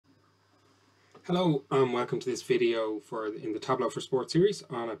Hello and welcome to this video in the Tableau for Sport series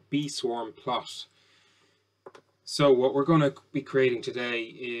on a Beeswarm plot. So what we're going to be creating today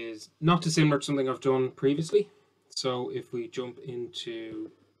is not dissimilar to something I've done previously. So if we jump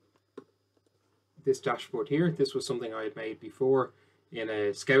into this dashboard here, this was something I had made before in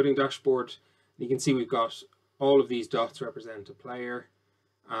a scouting dashboard. You can see we've got all of these dots represent a player,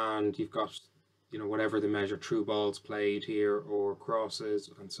 and you've got whatever the measure, true balls played here or crosses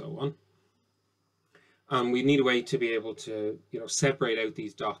and so on. We need a way to be able to separate out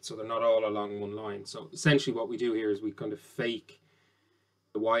these dots so they're not all along one line. So essentially what we do here is we kind of fake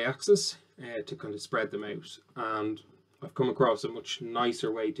the y-axis to kind of spread them out. And I've come across a much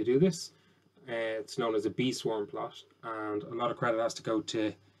nicer way to do this. It's known as a Beeswarm plot, and a lot of credit has to go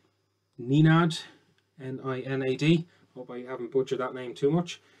to Ninad, N-I-N-A-D. Hope I haven't butchered that name too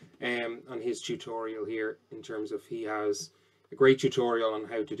much. On his tutorial here, in terms of he has a great tutorial on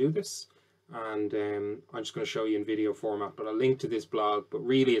how to do this. And I'm just going to show you in video format, but I'll link to this blog. But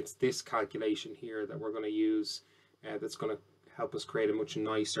really it's this calculation here that we're going to use that's going to help us create a much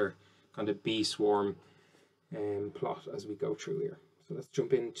nicer kind of Beeswarm plot as we go through here. So let's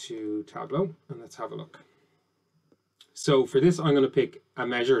jump into Tableau and let's have a look. So for this I'm going to pick a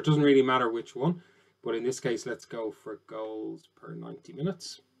measure. It doesn't really matter which one, but in this case let's go for goals per 90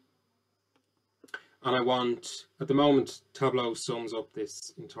 minutes. And I want, at the moment Tableau sums up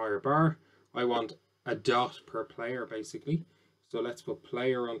this entire bar. I want a dot per player basically. So let's put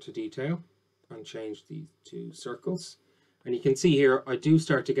player onto detail and change these to circles. And you can see here I do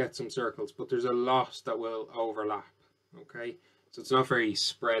start to get some circles, but there's a lot that will overlap. Okay, so it's not very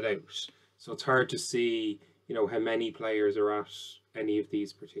spread out. So it's hard to see how many players are at any of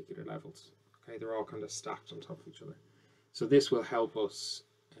these particular levels. Okay, they're all kind of stacked on top of each other. So this will help us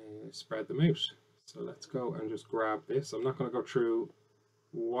spread them out. So let's go and just grab this. I'm not going to go through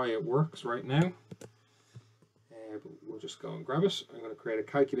why it works right now, but we'll just go and grab it. I'm going to create a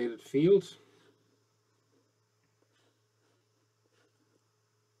calculated field.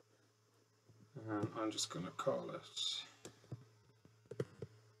 And I'm just going to call it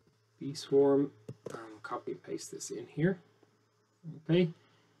Beeswarm and copy and paste this in here. Okay,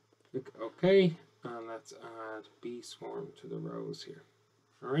 click OK, and let's add Beeswarm to the rows here.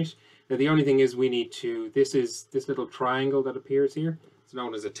 All right, now the only thing is we need to, this is this little triangle that appears here. It's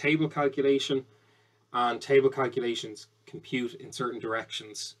known as a table calculation, and table calculations compute in certain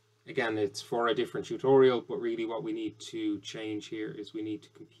directions. Again, it's for a different tutorial, but really what we need to change here is we need to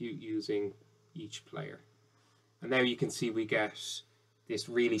compute using each player. And now you can see we get this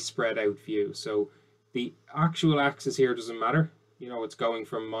really spread out view. So the actual axis here doesn't matter. It's going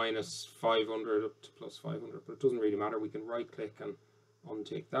from minus 500 up to plus 500, but it doesn't really matter. We can right click and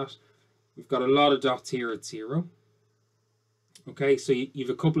untick that. We've got a lot of dots here at 0. Okay, so you have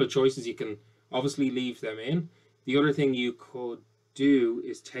a couple of choices. You can obviously leave them in. The other thing you could do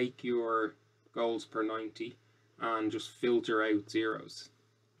is take your goals per 90 and just filter out zeros.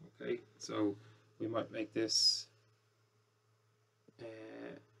 Okay, so we might make this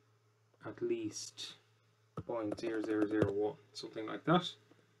at least 0.0001, something like that,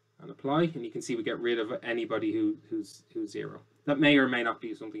 and apply, and you can see we get rid of anybody who's 0. That may or may not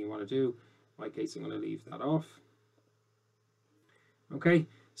be something you want to do. In my case, I'm going to leave that off. Okay,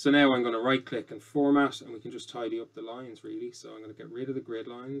 so now I'm going to right click and format, and we can just tidy up the lines really. So I'm going to get rid of the grid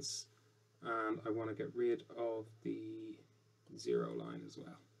lines, and I want to get rid of the 0 line as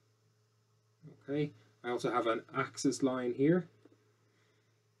well. Okay, I also have an axis line here,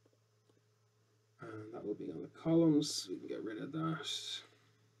 and that will be on the columns. We can get rid of that.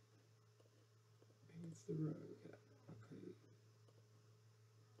 It's the row, yeah.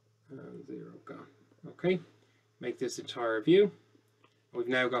 Okay, and 0 gone. Okay, make this entire view. We've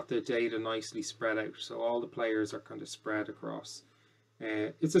now got the data nicely spread out, so all the players are kind of spread across.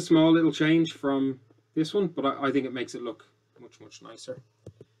 It's a small little change from this one, but I think it makes it look much nicer.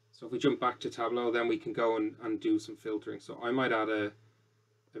 So if we jump back to Tableau, then we can go and do some filtering. So I might add a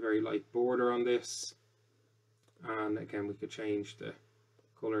very light border on this, and again we could change the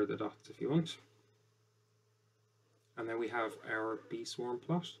color of the dots if you want. And then we have our Beeswarm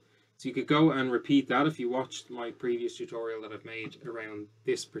plot. So you could go and repeat that if you watched my previous tutorial that I've made around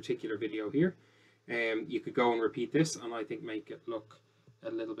this particular video here. You could go and repeat this, and I think make it look a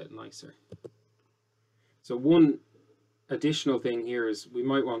little bit nicer. So one additional thing here is we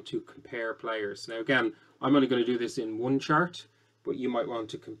might want to compare players. Now again, I'm only going to do this in one chart, but you might want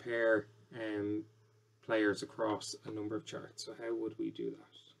to compare players across a number of charts. So how would we do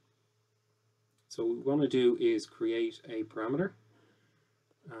that? So what we want to do is create a parameter.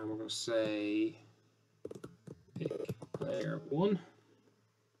 And we're going to say pick player 1.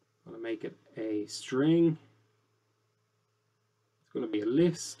 I'm going to make it a string. It's going to be a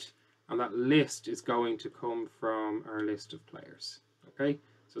list, and that list is going to come from our list of players. Okay,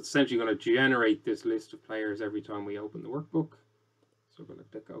 so it's essentially going to generate this list of players every time we open the workbook. So we're going to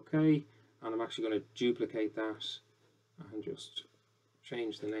click OK, and I'm actually going to duplicate that and just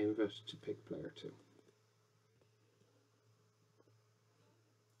change the name of it to pick player 2.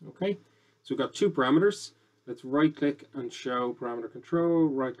 Okay, so we've got two parameters. Let's right click and show parameter control,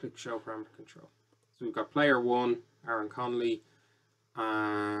 right click show parameter control. So we've got player 1, Aaron Connolly,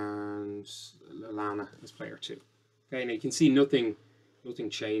 and Lallana as player 2. Okay, now you can see nothing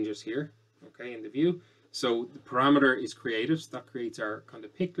changes here, okay, in the view. So the parameter is created, that creates our kind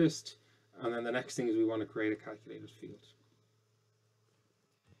of pick list, and then the next thing is we want to create a calculated field.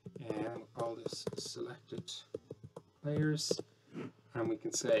 And we'll call this selected players, and we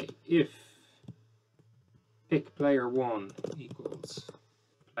can say if pick player 1 equals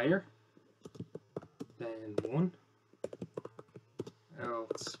player, then 1,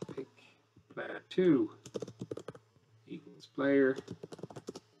 else pick player 2 equals player,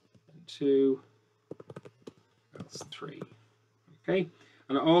 and 2, else 3. Okay,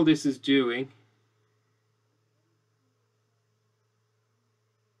 and all this is doing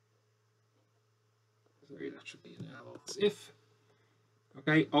that should be an else if.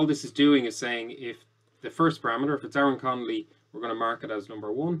 Okay, all this is doing is saying if the first parameter, if it's Aaron Connolly, we're going to mark it as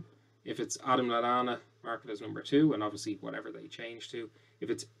number 1. If it's Adam Lallana, mark it as number 2, and obviously whatever they change to.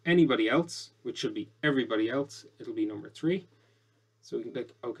 If it's anybody else, which should be everybody else, it'll be number 3. So we can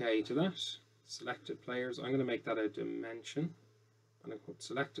click OK to that. Selected players, I'm going to make that a dimension. I'm going to put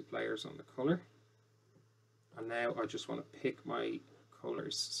selected players on the color. And now I just want to pick my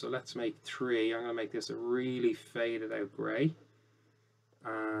colors. So let's make 3. I'm going to make this a really faded out grey.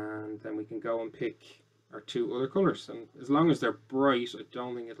 And then we can go and pick our 2 other colors. And as long as they're bright, I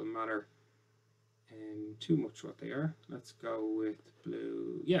don't think it'll matter too much what they are. Let's go with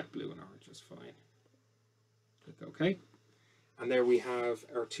blue. Yeah, blue and orange is fine. Click OK. And there we have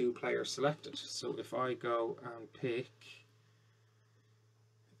our 2 players selected. So if I go and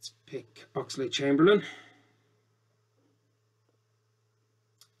let's pick Oxlade-Chamberlain.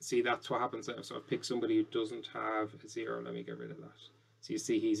 See, that's what happens there. So I've picked somebody who doesn't have a 0. Let me get rid of that. So you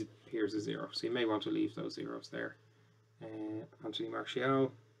see he appears a 0. So you may want to leave those zeros there. Anthony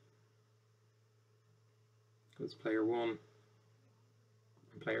Martial goes player 1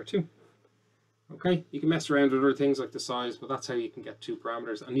 and player 2. Okay, you can mess around with other things like the size, but that's how you can get 2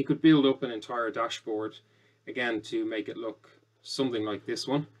 parameters. And you could build up an entire dashboard, again, to make it look something like this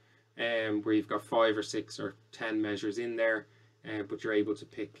one, where you've got 5 or 6 or 10 measures in there, but you're able to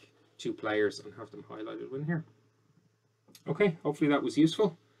pick 2 players and have them highlighted in here. Okay, hopefully that was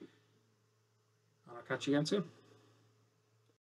useful, and I'll catch you again soon.